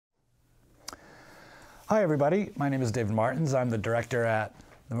Hi everybody, my name is David Martins. I'm the director at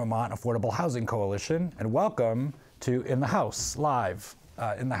the Vermont Affordable Housing Coalition, and welcome to In the House Live.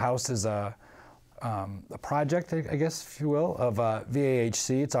 In the House is a project, I guess, if you will, of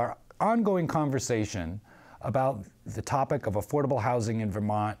VAHC. It's our ongoing conversation about the topic of affordable housing in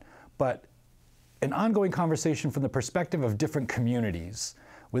Vermont, but an ongoing conversation from the perspective of different communities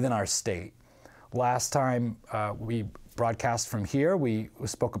within our state. Last time we broadcast from here, we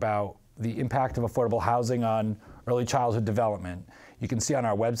spoke about the impact of affordable housing on early childhood development. You can see on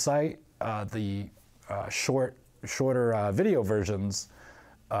our website the shorter video versions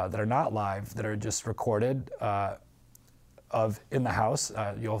that are not live, that are just recorded of In the House.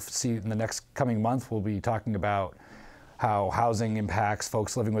 You'll see in the next coming month, we'll be talking about how housing impacts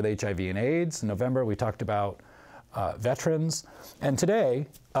folks living with HIV and AIDS. In November, we talked about veterans. And today,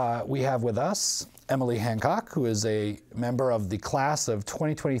 we have with us Emmaleigh Hancock, who is a member of the class of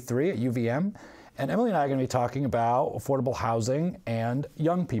 2023 at UVM. And Emmaleigh and I are going to be talking about affordable housing and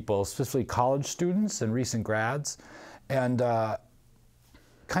young people, specifically college students and recent grads, and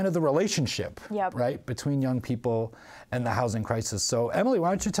kind of the relationship, right, between young people and the housing crisis. So Emmaleigh, why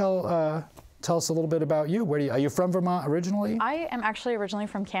don't you tell us a little bit about you. Are you from Vermont originally? I am actually originally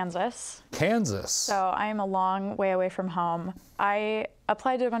from Kansas. Kansas. So I am a long way away from home. I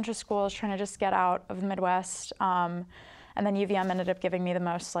applied to a bunch of schools trying to just get out of the Midwest. And then UVM ended up giving me the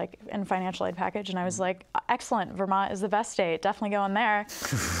most in financial aid package. And I was like, excellent, Vermont is the best state. Definitely going there.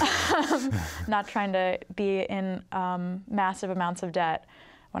 Not trying to be in massive amounts of debt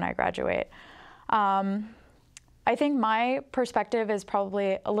when I graduate. I think my perspective is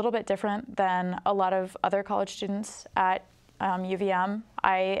probably a little bit different than a lot of other college students at UVM.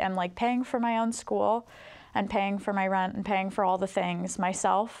 I am paying for my own school and paying for my rent and paying for all the things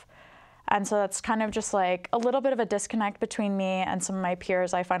myself. And so that's kind of just a little bit of a disconnect between me and some of my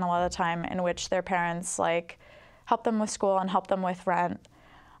peers. I find a lot of the time in which their parents help them with school and help them with rent.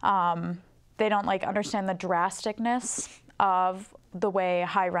 They don't understand the drasticness of the way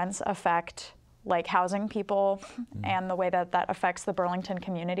high rents affect housing people and the way that that affects the Burlington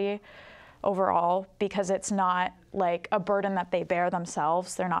community overall, because it's not a burden that they bear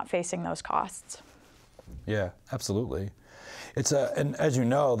themselves. They're not facing those costs. Yeah, absolutely. And as you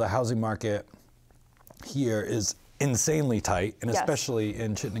know, the housing market here is insanely tight, and especially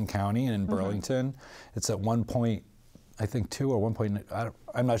in Chittenden County and in Burlington. It's at 1.2 or 1.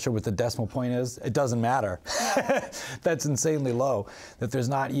 I'm not sure what the decimal point is. It doesn't matter. That's insanely low. That there's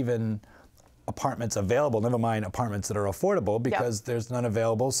not even apartments available, never mind apartments that are affordable, because there's none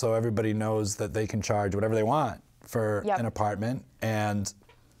available, so everybody knows that they can charge whatever they want for an apartment, and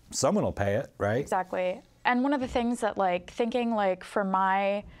someone will pay it, right? Exactly. And one of the things that thinking from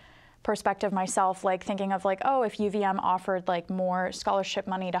my perspective myself, thinking of oh, if UVM offered more scholarship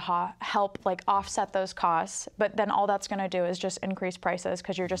money to help offset those costs, but then all that's going to do is just increase prices,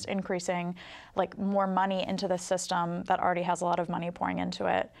 because you're just increasing more money into the system that already has a lot of money pouring into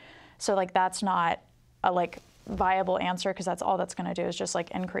it. So that's not a viable answer, because that's all that's going to do is just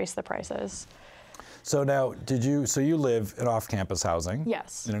increase the prices. So now, so you live in off-campus housing?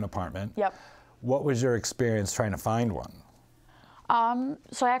 Yes. In an apartment? Yep. What was your experience trying to find one?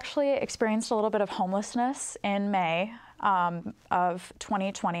 So I actually experienced a little bit of homelessness in May of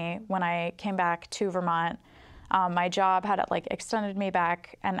 2020 when I came back to Vermont. My job had extended me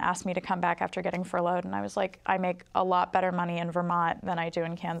back and asked me to come back after getting furloughed, and I was I make a lot better money in Vermont than I do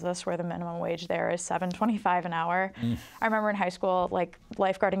in Kansas, where the minimum wage there is $7.25 an hour. I remember in high school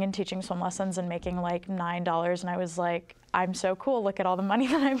lifeguarding and teaching swim lessons and making $9, and I was I'm so cool, look at all the money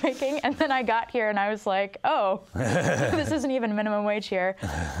that I'm making. And then I got here and I was oh, this isn't even minimum wage here.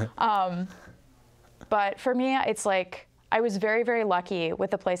 But for me, it's I was very, very lucky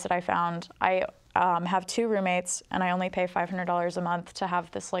with the place that I found. I have 2 roommates, and I only pay $500 a month to have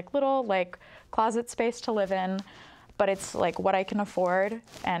this little closet space to live in. But it's what I can afford,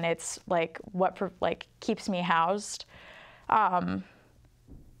 and it's what keeps me housed. Does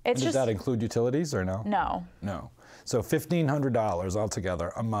that include utilities or no? No. No. So $1,500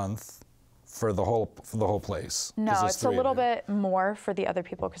 altogether a month for the whole place. No, it's a little bit more for the other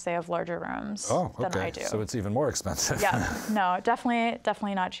people, because they have larger rooms than I do. So it's even more expensive. Yeah. No,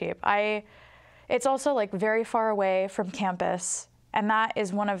 definitely not cheap. It's also very far away from campus, and that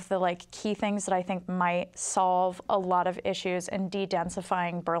is one of the key things that I think might solve a lot of issues in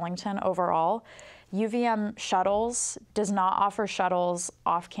de-densifying Burlington overall. UVM shuttles does not offer shuttles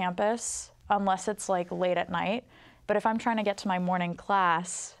off campus unless it's late at night. But if I'm trying to get to my morning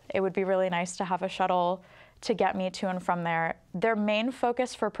class, it would be really nice to have a shuttle to get me to and from there. Their main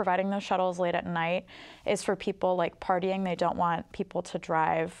focus for providing those shuttles late at night is for people like partying. They don't want people to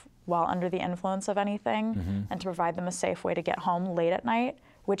drive while under the influence of anything, and to provide them a safe way to get home late at night,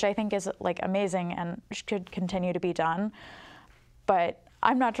 which I think is like amazing and should continue to be done. But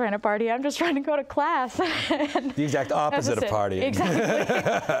I'm not trying to party, I'm just trying to go to class. The exact opposite of partying.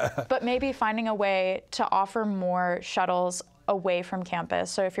 Exactly. But maybe finding a way to offer more shuttles away from campus.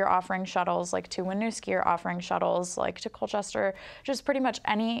 So if you're offering shuttles like to Winooski, you're offering shuttles like to Colchester, just pretty much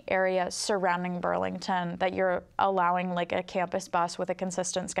any area surrounding Burlington that you're allowing like a campus bus with a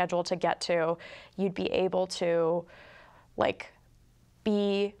consistent schedule to get to, you'd be able to like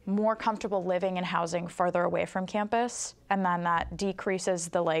be more comfortable living and housing further away from campus, and then that decreases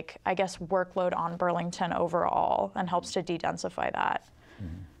the, like, I guess, workload on Burlington overall and helps to de-densify that.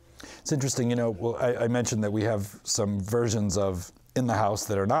 It's interesting, you know, well, I mentioned that we have some versions of In the House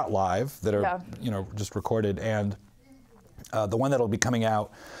that are not live, that are, you know, just recorded, and the one that'll be coming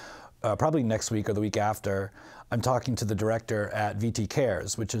out probably next week or the week after, I'm talking to the director at VT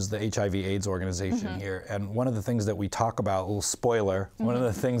Cares, which is the HIV/AIDS organization here. And one of the things that we talk about, a little spoiler, one of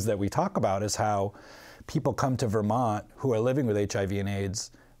the things that we talk about is how people come to Vermont who are living with HIV and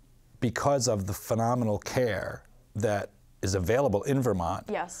AIDS because of the phenomenal care that is available in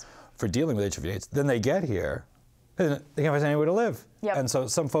Vermont for dealing with HIV and AIDS. Then they get here and they can't find anywhere to live. And so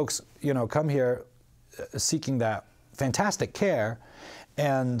some folks, you know, come here seeking that fantastic care,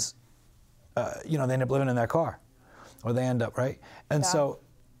 and you know, they end up living in their car, or they end up, right? And so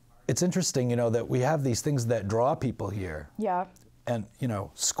it's interesting, you know, that we have these things that draw people here. And, you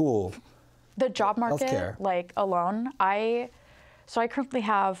know, school, the job market, healthcare. like alone, so I currently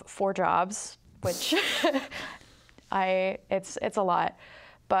have 4 jobs, which it's a lot.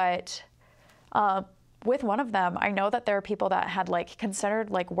 But with one of them, I know that there are people that had like considered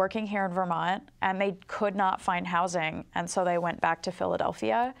like working here in Vermont, and they could not find housing, and so they went back to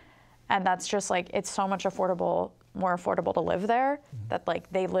Philadelphia. And that's just like, it's so much more affordable to live there that like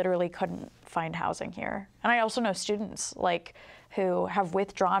they literally couldn't find housing here. And I also know students like who have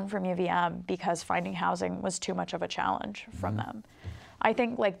withdrawn from UVM because finding housing was too much of a challenge from them. I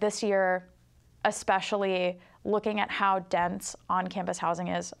think like this year, especially looking at how dense on-campus housing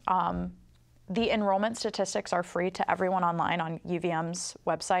is, the enrollment statistics are free to everyone online on UVM's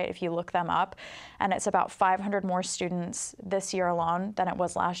website if you look them up, and it's about 500 more students this year alone than it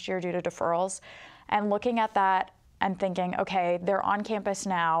was last year due to deferrals. And looking at that and thinking, okay, they're on campus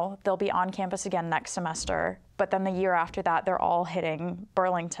now, they'll be on campus again next semester, but then the year after that, they're all hitting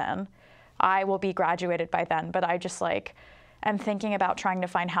Burlington. I will be graduated by then, but I just like, am thinking about trying to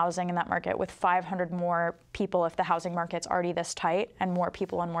find housing in that market with 500 more people if the housing market's already this tight and more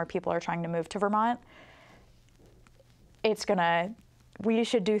people are trying to move to Vermont. We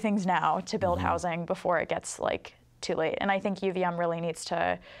should do things now to build housing before it gets like too late. And I think UVM really needs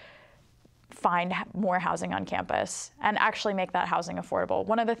to find more housing on campus and actually make that housing affordable.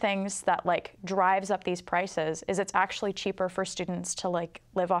 One of the things that like drives up these prices is it's actually cheaper for students to like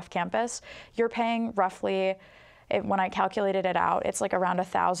live off campus. You're paying roughly, when I calculated it out, it's like around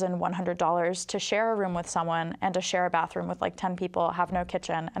 $1,100 to share a room with someone and to share a bathroom with like 10 people, have no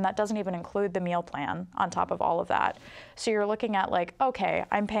kitchen, and that doesn't even include the meal plan on top of all of that. So you're looking at like, okay,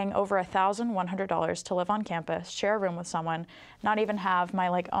 I'm paying over $1,100 to live on campus, share a room with someone, not even have my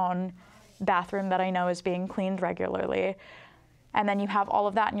like own bathroom that I know is being cleaned regularly. And then you have all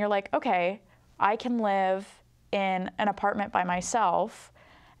of that and you're like, okay, I can live in an apartment by myself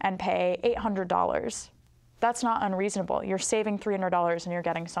and pay $800. That's not unreasonable. You're saving $300 and you're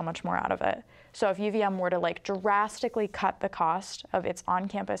getting so much more out of it. So if UVM were to like drastically cut the cost of its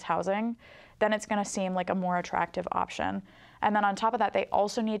on-campus housing, then it's gonna seem like a more attractive option. And then on top of that, they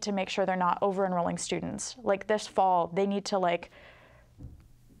also need to make sure they're not over-enrolling students. Like this fall, they need to like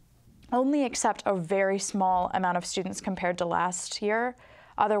only accept a very small amount of students compared to last year.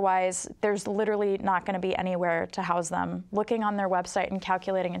 Otherwise, there's literally not going to be anywhere to house them. Looking on their website and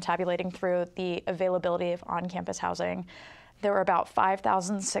calculating and tabulating through the availability of on-campus housing, there were about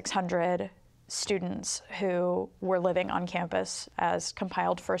 5,600 students who were living on campus as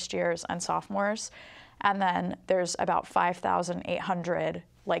compiled first years and sophomores. And then there's about 5,800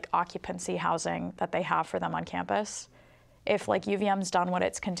 like occupancy housing that they have for them on campus. If like UVM's done what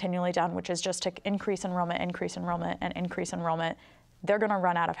it's continually done, which is just to increase enrollment, and increase enrollment, they're going to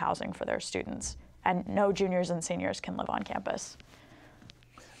run out of housing for their students, and no juniors and seniors can live on campus.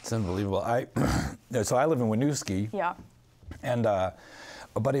 It's unbelievable. So I live in Winooski. And a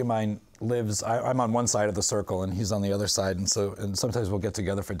buddy of mine lives, I'm on one side of the circle and he's on the other side, and sometimes we'll get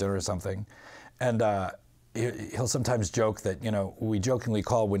together for dinner or something. And he'll sometimes joke that, we jokingly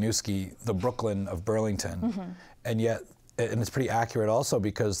call Winooski the Brooklyn of Burlington, and yet, and it's pretty accurate also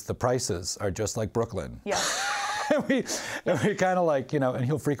because the prices are just like Brooklyn. Yeah. and we kind of like, and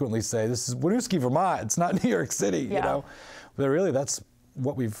he'll frequently say, this is Winooski, Vermont, it's not New York City, But really, that's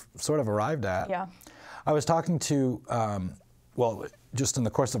what we've sort of arrived at. Yeah. I was talking to, well, just in the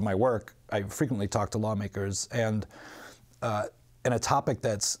course of my work, I frequently talk to lawmakers, and a topic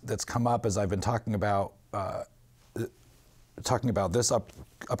that's come up as I've been talking about this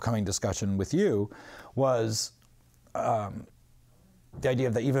upcoming discussion with you was the idea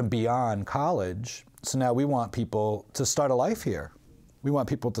that even beyond college, so now we want people to start a life here. We want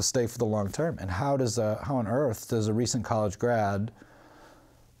people to stay for the long term. And how on earth does a recent college grad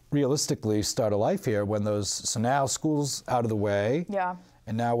realistically start a life here when so now school's out of the way. Yeah.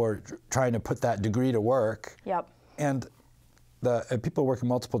 And now we're trying to put that degree to work. Yep. And people working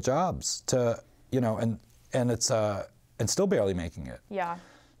multiple jobs and still barely making it. Yeah.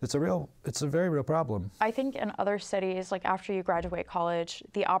 It's a very real problem. I think in other cities, like after you graduate college,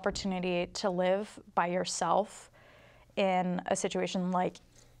 the opportunity to live by yourself in a situation like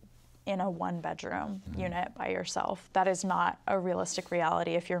in a one-bedroom unit by yourself, that is not a realistic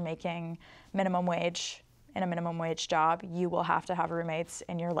reality. If you're making minimum wage in a minimum wage job, you will have to have roommates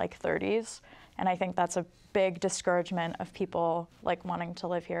in your 30s. And I think that's a big discouragement of people wanting to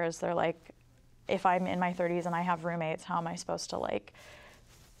live here is they're like, if I'm in my 30s and I have roommates, how am I supposed to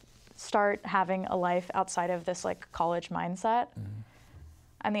start having a life outside of this college mindset?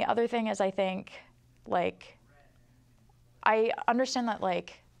 And the other thing is I think I understand that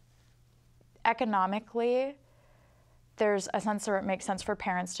economically there's a sense where it makes sense for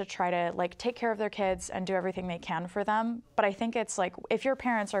parents to try to take care of their kids and do everything they can for them. But I think it's if your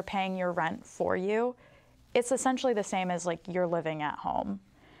parents are paying your rent for you, it's essentially the same as you're living at home.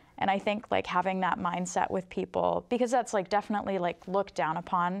 And I think having that mindset with people, because that's definitely looked down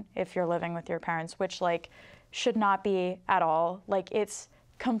upon if you're living with your parents, which should not be at all. It's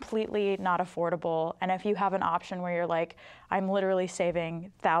completely not affordable. And if you have an option where you're I'm literally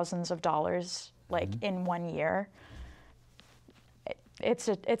saving thousands of dollars in 1 year, it's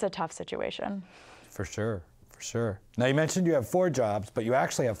a tough situation. For sure. Now you mentioned you have 4 jobs, but you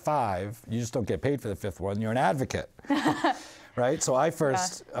actually have 5. You just don't get paid for the 5th one. You're an advocate. Right? So I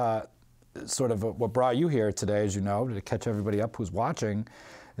first, sort of what brought you here today, as you know, to catch everybody up who's watching,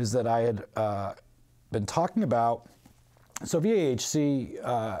 is that I had been talking about, so VAHC,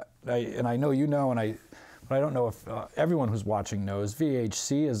 and I know you know, but I don't know if everyone who's watching knows,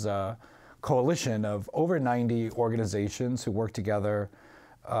 VAHC is a coalition of over 90 organizations who work together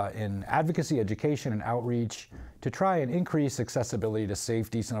in advocacy, education, and outreach to try and increase accessibility to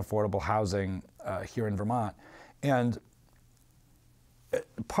safe, decent, affordable housing here in Vermont. And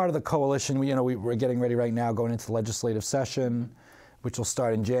part of the coalition, we're getting ready right now, going into the legislative session, which will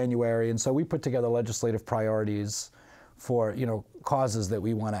start in January. And so we put together legislative priorities for, causes that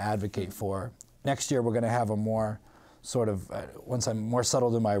we want to advocate for. Next year, we're going to have a more sort of, once I'm more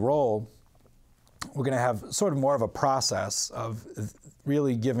settled in my role, we're going to have sort of more of a process of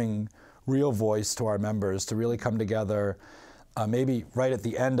really giving real voice to our members to really come together, maybe right at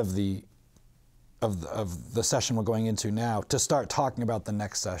the end of the session we're going into now, to start talking about the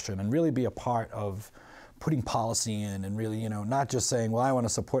next session and really be a part of putting policy in and really, not just saying, well, I want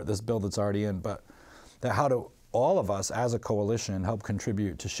to support this bill that's already in, but that how do all of us as a coalition help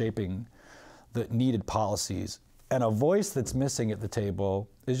contribute to shaping the needed policies. And a voice that's missing at the table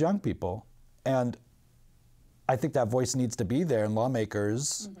is young people. And I think that voice needs to be there, and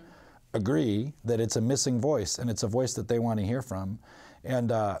lawmakers agree that it's a missing voice, and it's a voice that they want to hear from.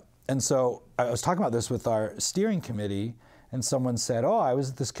 And so I was talking about this with our steering committee, and someone said, oh, I was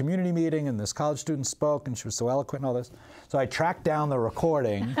at this community meeting and this college student spoke and she was so eloquent and all this. So I tracked down the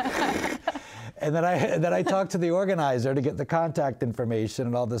recording and then I talked to the organizer to get the contact information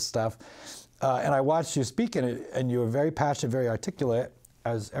and all this stuff. And I watched you speak in it, and you were very passionate, very articulate,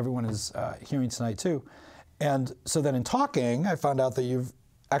 as everyone is hearing tonight too. And so then in talking, I found out that you've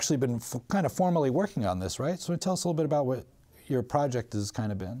actually been kind of formally working on this, right? So tell us a little bit about what your project has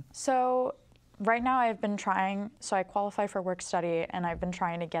kind of been. So right now I've been trying, so I qualify for work study, and I've been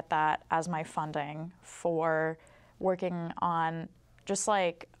trying to get that as my funding for working on just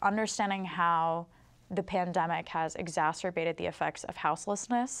understanding how the pandemic has exacerbated the effects of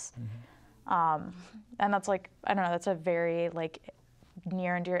houselessness. And that's I don't know, that's a very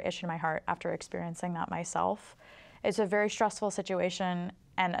near and dear issue to my heart after experiencing that myself. It's a very stressful situation,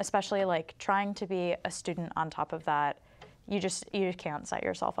 and especially trying to be a student on top of that, you can't set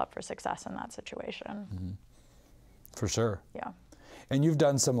yourself up for success in that situation. For sure. Yeah. And you've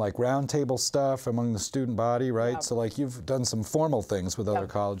done some like roundtable stuff among the student body, right? Yep. So like you've done some formal things with other Yep.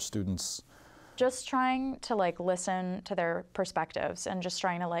 college students. Just trying to like listen to their perspectives and just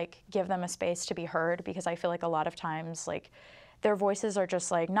trying to like give them a space to be heard, because I feel like a lot of times like their voices are just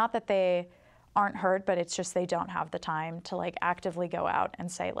like, not that they aren't heard, but it's just they don't have the time to like actively go out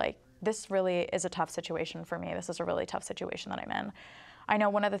and say like, this really is a tough situation for me. This is a really tough situation that I'm in. I know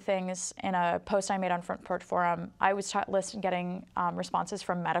one of the things in a post I made on Front Porch Forum, I was getting responses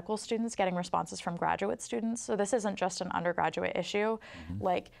from medical students, getting responses from graduate students. So this isn't just an undergraduate issue.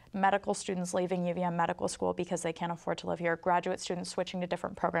 Like medical students leaving UVM medical school because they can't afford to live here, graduate students switching to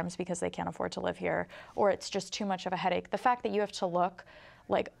different programs because they can't afford to live here, or it's just too much of a headache. The fact that you have to look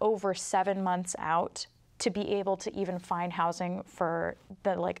like over 7 months out to be able to even find housing for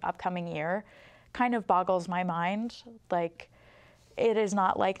the like upcoming year kind of boggles my mind. Like, it is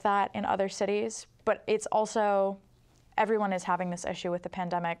not like that in other cities, but it's also, everyone is having this issue with the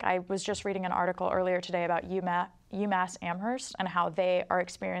pandemic. I was just reading an article earlier today about UMass Amherst and how they are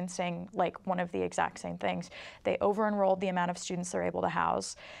experiencing like one of the exact same things. They over-enrolled the amount of students they're able to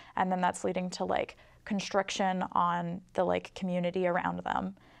house, and then that's leading to like constriction on the like community around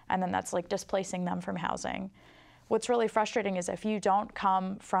them, and then that's like displacing them from housing. What's really frustrating is if you don't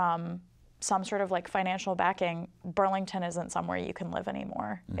come from some sort of like financial backing, Burlington isn't somewhere you can live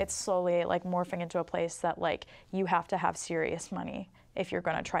anymore. It's slowly like morphing into a place that like you have to have serious money if you're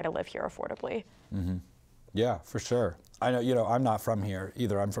going to try to live here affordably. Yeah, for sure. I know, you know, I'm not from here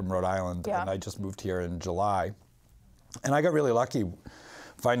either. I'm from Rhode Island, and I just moved here in July. And I got really lucky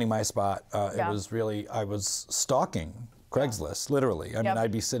finding my spot. It was really, I was stalking Craigslist, literally. I mean,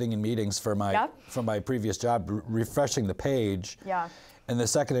 I'd be sitting in meetings for my previous job, refreshing the page. And the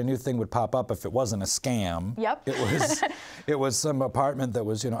second a new thing would pop up, if it wasn't a scam, it was some apartment that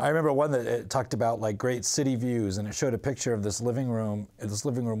was, you know, I remember one that it talked about like great city views, and it showed a picture of this living room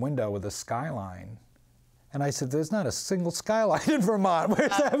window with a skyline. And I said, there's not a single skyline in Vermont.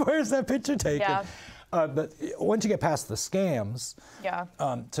 Where's that picture taken? But once you get past the scams,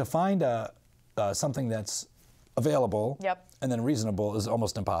 to find something that's available and then reasonable is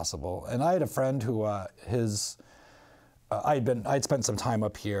almost impossible. And I had a friend who I'd spent some time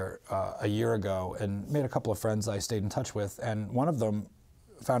up here a year ago and made a couple of friends I stayed in touch with, and one of them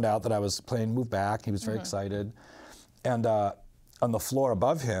found out that I was planning to move back. He was very excited, and on the floor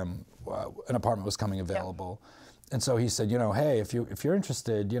above him, an apartment was coming available, and so he said, you know, hey, if you're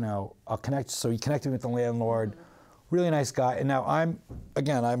interested, you know, I'll connect. So he connected me with the landlord, really nice guy, and now I'm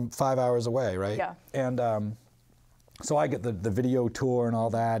 5 hours away, right? And so I get the video tour and all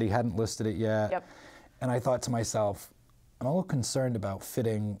that. He hadn't listed it yet, and I thought to myself, I'm a little concerned about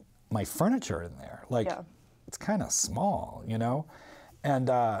fitting my furniture in there. Like, it's kind of small, you know? And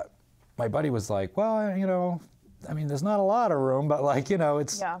my buddy was like, well, you know, I mean, there's not a lot of room, but like, you know,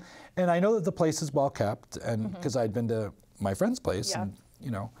 it's, and I know that the place is well kept, and because I'd been to my friend's place, and,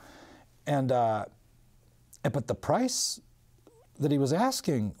 you know, and, but the price that he was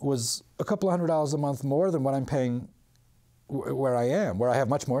asking was a couple of $100s a month more than what I'm paying where I am, where I have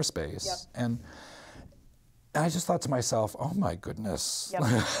much more space. And I just thought to myself, oh my goodness.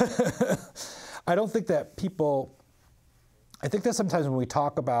 I don't think that people, I think that sometimes when we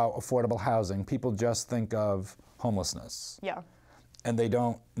talk about affordable housing, people just think of homelessness. And they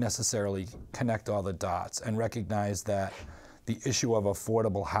don't necessarily connect all the dots and recognize that the issue of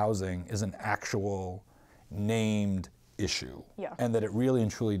affordable housing is an actual named issue. And that it really and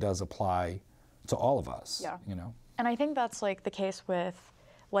truly does apply to all of us, you know? And I think that's like the case with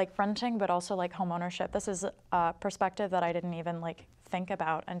like renting, but also like home ownership. This is a perspective that I didn't even like think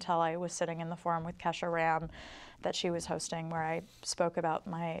about until I was sitting in the forum with Kesha Ram that she was hosting, where I spoke about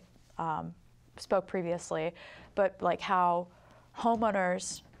my, spoke previously, but like how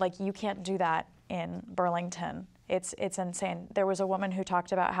homeowners, like you can't do that in Burlington. It's insane. There was a woman who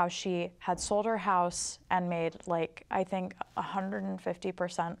talked about how she had sold her house and made like, I think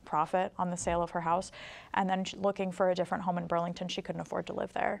 150% profit on the sale of her house. And then looking for a different home in Burlington, she couldn't afford to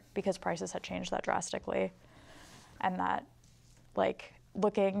live there because prices had changed that drastically. And that like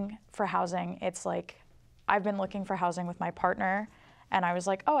looking for housing, it's like, I've been looking for housing with my partner, and I was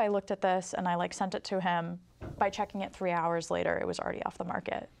like, oh, I looked at this, and I like sent it to him. By checking it 3 hours later, it was already off the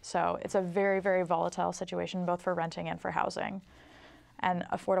market. So it's a very, very volatile situation, both for renting and for housing. And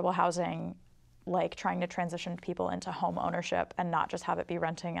affordable housing, like trying to transition people into home ownership and not just have it be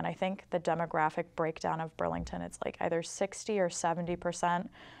renting. And I think the demographic breakdown of Burlington, it's like either 60 or 70%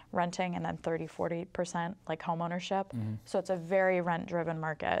 renting and then 30, 40% like home ownership. So it's a very rent-driven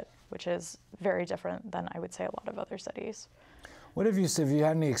market, which is very different than I would say a lot of other cities. What have you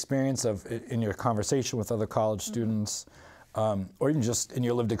had any experience of, in your conversation with other college students, or even just in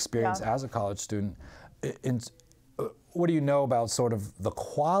your lived experience as a college student, what do you know about sort of the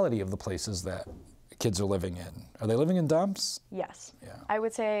quality of the places that kids are living in? Are they living in dumps? Yes. Yeah. I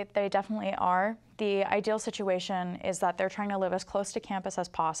would say they definitely are. The ideal situation is that they're trying to live as close to campus as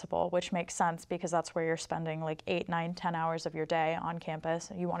possible, which makes sense because that's where you're spending like 8, 9, 10 hours of your day on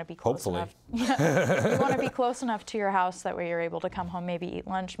campus. You want to be close enough. Yeah. You want to be close enough to your house that way you're able to come home, maybe eat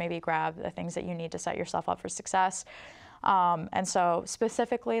lunch, maybe grab the things that you need to set yourself up for success. And so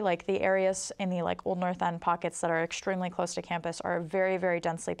specifically, like the areas in the like Old North End pockets that are extremely close to campus are very, very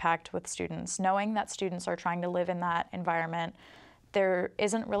densely packed with students. Knowing that students are trying to live in that environment, there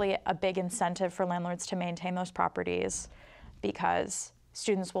isn't really a big incentive for landlords to maintain those properties because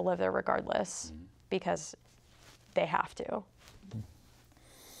students will live there regardless because they have to.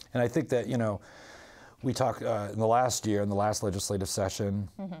 And I think that, you know, we talked in the last year, in the last legislative session,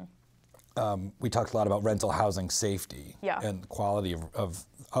 we talked a lot about rental housing safety and quality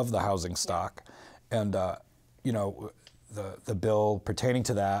of the housing stock. And, you know, the bill pertaining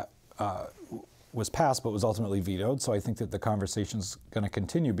to that was passed but was ultimately vetoed. So I think that the conversation's going to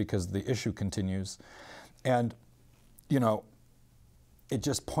continue because the issue continues. And, you know, it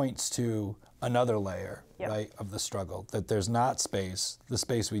just points to another layer, right, of the struggle, that there's not space. The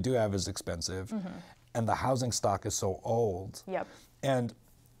space we do have is expensive, and the housing stock is so old. And,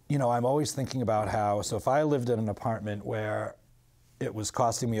 you know, I'm always thinking about how, so if I lived in an apartment where it was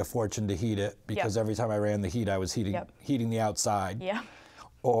costing me a fortune to heat it because every time I ran the heat, I was heating the outside,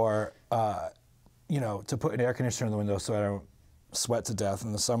 or, you know, to put an air conditioner in the window so I don't sweat to death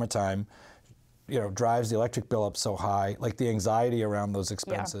in the summertime, you know, drives the electric bill up so high, like the anxiety around those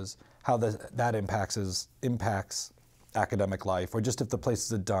expenses, how that impacts academic life, or just if the place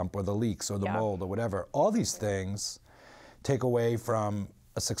is a dump, or the leaks, or the mold, or whatever. All these things take away from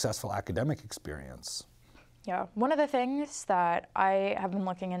a successful academic experience. Yeah, one of the things that I have been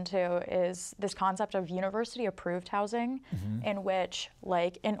looking into is this concept of university-approved housing, in which,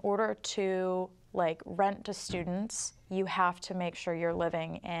 like, in order to like rent to students, you have to make sure you're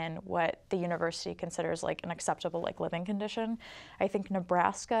living in what the university considers like an acceptable like living condition. I think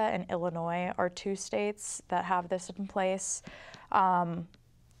Nebraska and Illinois are 2 states that have this in place.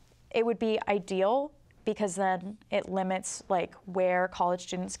 It would be ideal because then it limits like where college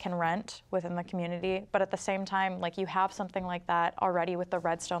students can rent within the community. But at the same time, like you have something like that already with the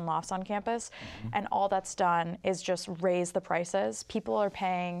Redstone lofts on campus, and all that's done is just raise the prices. People are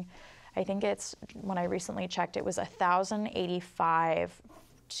paying, I think it's, when I recently checked, it was $1,085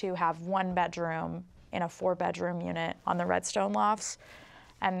 to have 1 bedroom in a 4-bedroom unit on the Redstone lofts.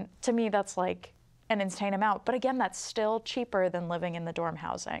 And to me, that's like an insane amount. But again, that's still cheaper than living in the dorm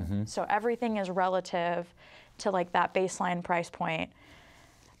housing. So everything is relative to like that baseline price point.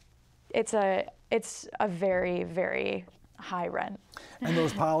 It's a very, very high rent. And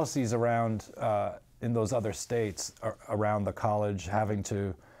those policies around, in those other states, around the college having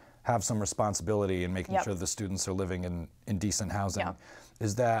to have some responsibility in making sure the students are living in decent housing.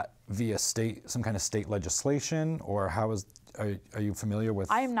 Is that via some kind of state legislation, or are you familiar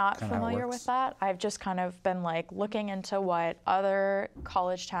with? I'm not familiar with that. I've just kind of been like looking into what other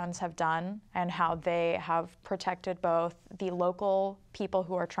college towns have done and how they have protected both the local people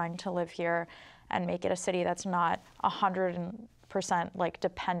who are trying to live here and make it a city that's not 100% like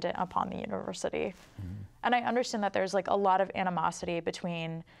dependent upon the university. And I understand that there's like a lot of animosity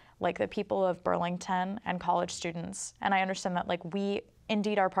between like the people of Burlington and college students. And I understand that like we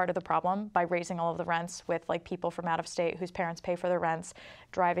indeed are part of the problem by raising all of the rents with like people from out of state whose parents pay for the rents,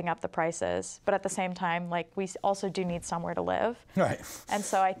 driving up the prices. But at the same time, like we also do need somewhere to live. Right. And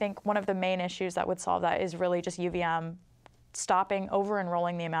so I think one of the main issues that would solve that is really just UVM stopping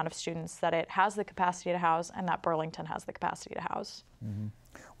over-enrolling the amount of students that it has the capacity to house and that Burlington has the capacity to house.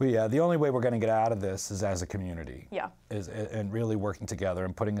 Well, yeah, the only way we're going to get out of this is as a community. And really working together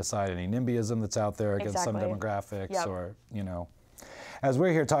and putting aside any NIMBYism that's out there against some demographics or, you know. As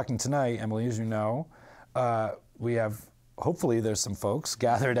we're here talking tonight, Emmaleigh, as you know, we have, hopefully there's some folks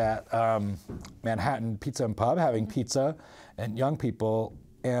gathered at Manhattan Pizza and Pub having pizza and young people.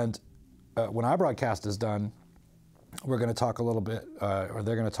 And when our broadcast is done, we're going to talk a little bit, or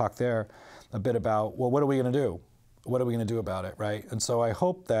they're going to talk there a bit about, well, what are we going to do? What are we going to do about it, right? And so I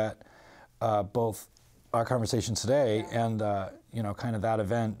hope that both our conversation today and you know, kind of that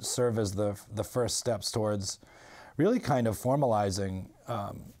event serve as the first steps towards really kind of formalizing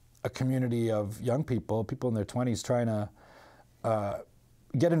a community of young people in their 20s trying to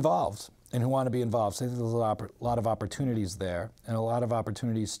get involved and who want to be involved. So I think there's a lot of opportunities there, and a lot of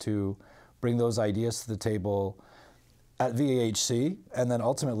opportunities to bring those ideas to the table at VAHC, and then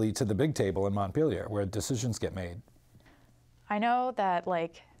ultimately to the big table in Montpelier, where decisions get made. I know that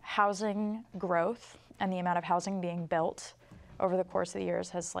like housing growth and the amount of housing being built over the course of the years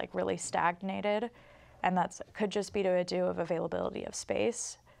has like really stagnated, and that could just be due of availability of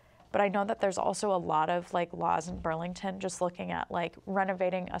space. But I know that there's also a lot of like laws in Burlington just looking at like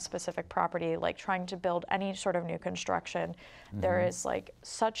renovating a specific property, like trying to build any sort of new construction. There is like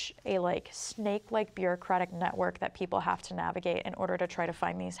such a like snake-like bureaucratic network that people have to navigate in order to try to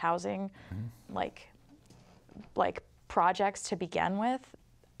find these housing like projects to begin with.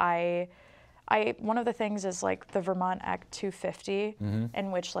 One of the things is like the Vermont Act 250,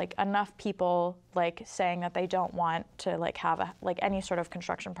 in which like enough people like saying that they don't want to like have any sort of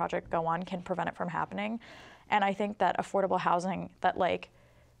construction project go on can prevent it from happening. And I think that affordable housing that like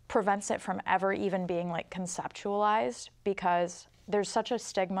prevents it from ever even being like conceptualized, because there's such a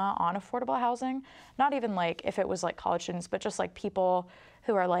stigma on affordable housing, not even like if it was like college students, but just like people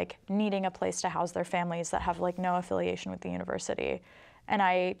who are like needing a place to house their families that have like no affiliation with the university. And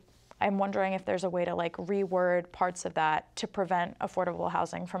I'm wondering if there's a way to like reword parts of that to prevent affordable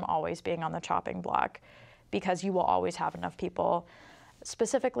housing from always being on the chopping block, because you will always have enough people,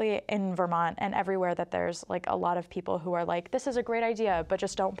 specifically in Vermont and everywhere, that there's like a lot of people who are like, this is a great idea, but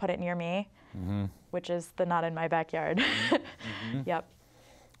just don't put it near me, which is the not in my backyard. Yep.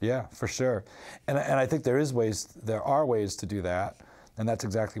 Yeah, for sure. And I think there are ways to do that, and that's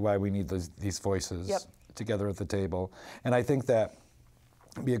exactly why we need these voices together at the table. And I think that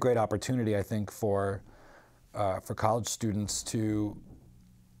it'd be a great opportunity, I think, for college students to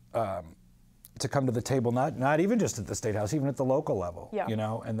come to the table, not even just at the State House, even at the local level. You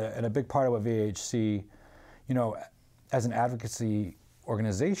know, and a big part of what VAHC, you know, as an advocacy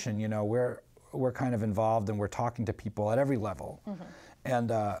organization, you know, we're kind of involved and we're talking to people at every level,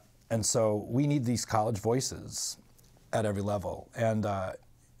 and so we need these college voices at every level. And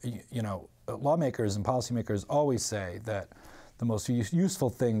you know, lawmakers and policymakers always say that the most useful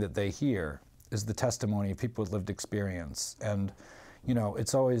thing that they hear is the testimony of people with lived experience. And, you know,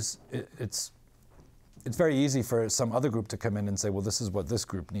 it's always, it's very easy for some other group to come in and say, well, this is what this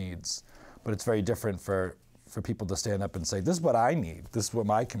group needs. But it's very different for people to stand up and say, this is what I need, this is what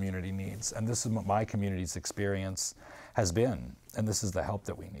my community needs, and this is what my community's experience has been, and this is the help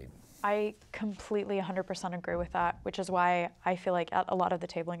that we need. I completely 100% agree with that, which is why I feel like at a lot of the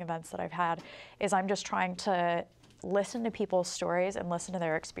tabling events that I've had is I'm just trying to listen to people's stories and listen to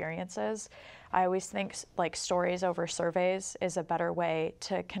their experiences. I always think like stories over surveys is a better way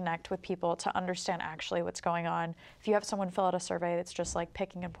to connect with people, to understand actually what's going on. If you have someone fill out a survey that's just like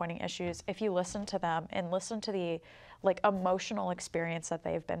picking and pointing issues, if you listen to them and listen to the like emotional experience that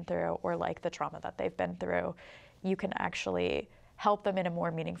they've been through, or like the trauma that they've been through, you can actually help them in a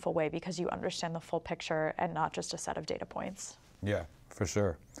more meaningful way because you understand the full picture and not just a set of data points. Yeah, for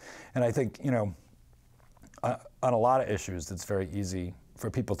sure. And I think, you know, on a lot of issues, it's very easy for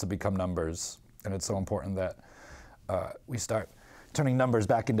people to become numbers, and it's so important that we start turning numbers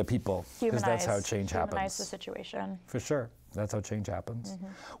back into people, because that's how change happens. Humanize the situation. For sure, that's how change happens.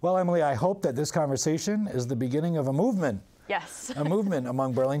 Well, Emmaleigh, I hope that this conversation is the beginning of a movement. Yes. A movement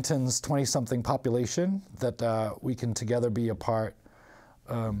among Burlington's 20-something population that we can together be a part,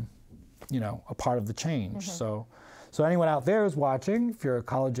 you know, a part of the change. So anyone out there who's watching, if you're a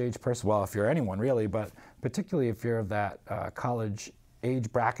college-age person, well, if you're anyone really, but particularly if you're of that college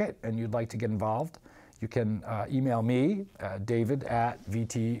age bracket and you'd like to get involved, you can email me, David at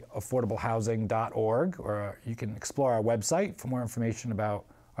vtaffordablehousing.org, or you can explore our website for more information about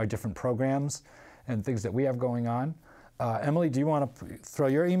our different programs and things that we have going on. Emmaleigh, do you want to throw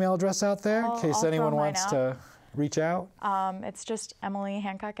your email address out there in case anyone wants to reach out? It's just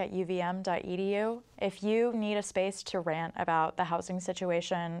emmaleigh.hancock@uvm.edu. If you need a space to rant about the housing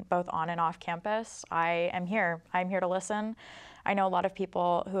situation, both on and off campus, I am here. I'm here to listen. I know a lot of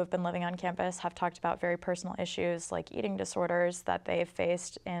people who have been living on campus have talked about very personal issues like eating disorders that they've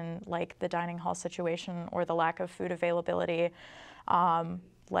faced in like the dining hall situation, or the lack of food availability,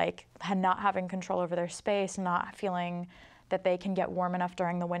 like not having control over their space, not feeling that they can get warm enough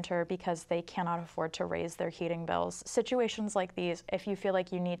during the winter because they cannot afford to raise their heating bills. Situations like these, if you feel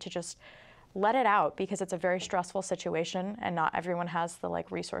like you need to just let it out because it's a very stressful situation and not everyone has the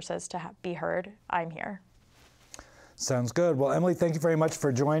like resources to be heard, I'm here. Sounds good. Well, Emmaleigh, thank you very much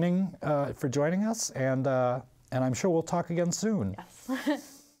for joining us, and I'm sure we'll talk again soon. Yes.